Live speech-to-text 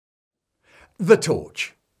The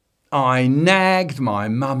torch. I nagged my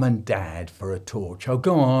mum and dad for a torch. Oh,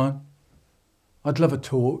 go on. I'd love a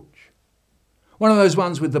torch. One of those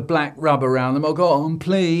ones with the black rub around them. Oh, go on,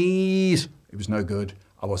 please. It was no good.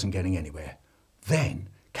 I wasn't getting anywhere. Then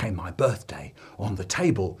came my birthday. On the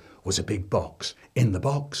table was a big box. In the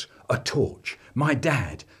box, a torch. My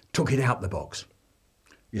dad took it out the box.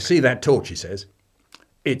 You see that torch, he says?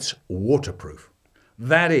 It's waterproof.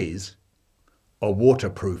 That is a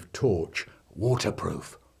waterproof torch.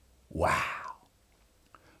 Waterproof. Wow.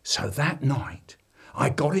 So that night, I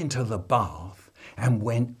got into the bath and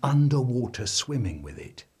went underwater swimming with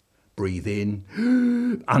it. Breathe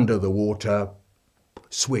in, under the water,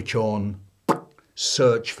 switch on,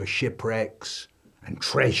 search for shipwrecks and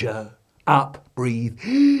treasure, up,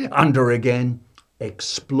 breathe, under again,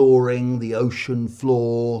 exploring the ocean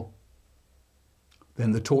floor.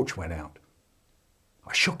 Then the torch went out.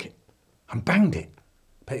 I shook it and banged it,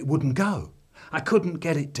 but it wouldn't go. I couldn't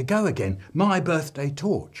get it to go again, my birthday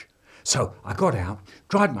torch. So I got out,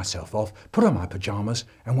 dried myself off, put on my pyjamas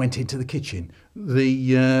and went into the kitchen.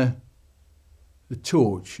 The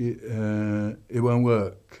torch, it won't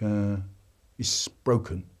work. It's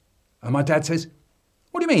broken. And my dad says,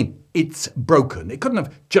 what do you mean, it's broken? It couldn't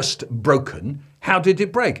have just broken. How did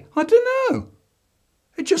it break? I don't know.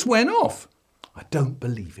 It just went off. I don't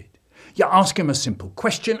believe it. You ask him a simple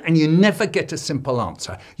question and you never get a simple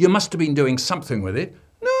answer. You must have been doing something with it.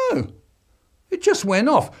 No, it just went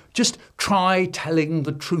off. Just try telling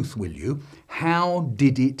the truth, will you? How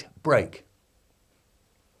did it break?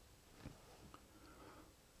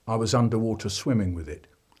 I was underwater swimming with it.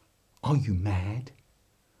 Are you mad?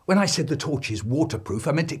 When I said the torch is waterproof,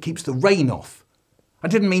 I meant it keeps the rain off. I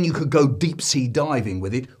didn't mean you could go deep sea diving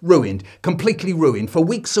with it. Ruined, completely ruined. For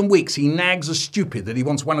weeks and weeks he nags as stupid that he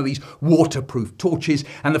wants one of these waterproof torches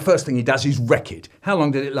and the first thing he does is wreck it. How long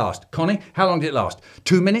did it last? Connie, how long did it last?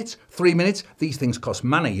 2 minutes? 3 minutes? These things cost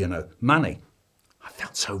money, you know, money. I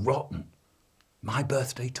felt so rotten. My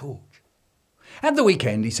birthday torch. At the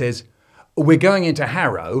weekend he says, we're going into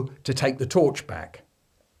Harrow to take the torch back.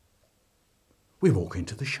 We walk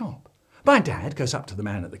into the shop. My dad goes up to the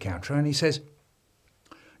man at the counter and he says,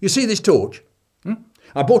 you see this torch?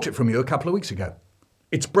 I bought it from you a couple of weeks ago.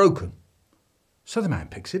 It's broken. So the man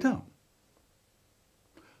picks it up.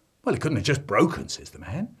 Well, it couldn't have just broken, says the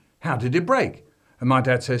man. How did it break? And my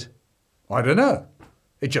dad says, I don't know.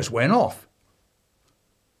 It just went off.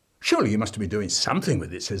 Surely you must have been doing something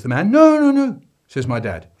with it, says the man. No, says my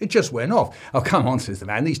dad. It just went off. Oh, come on, says the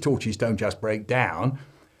man. These torches don't just break down.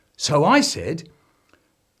 So I said,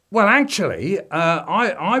 well, actually,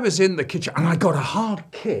 I was in the kitchen and I got a hard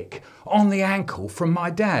kick on the ankle from my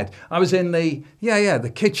dad. I was in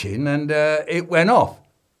the kitchen and it went off.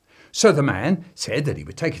 So the man said that he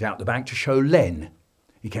would take it out the back to show Len.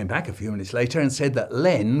 He came back a few minutes later and said that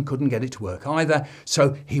Len couldn't get it to work either,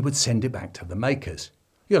 so he would send it back to the makers.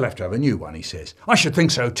 You'll have to have a new one, he says. I should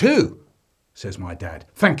think so too, says my dad.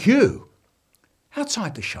 Thank you.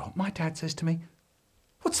 Outside the shop, my dad says to me,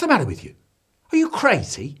 what's the matter with you? Are you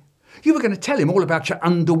crazy? You were going to tell him all about your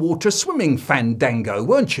underwater swimming fandango,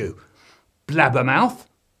 weren't you? Blabbermouth.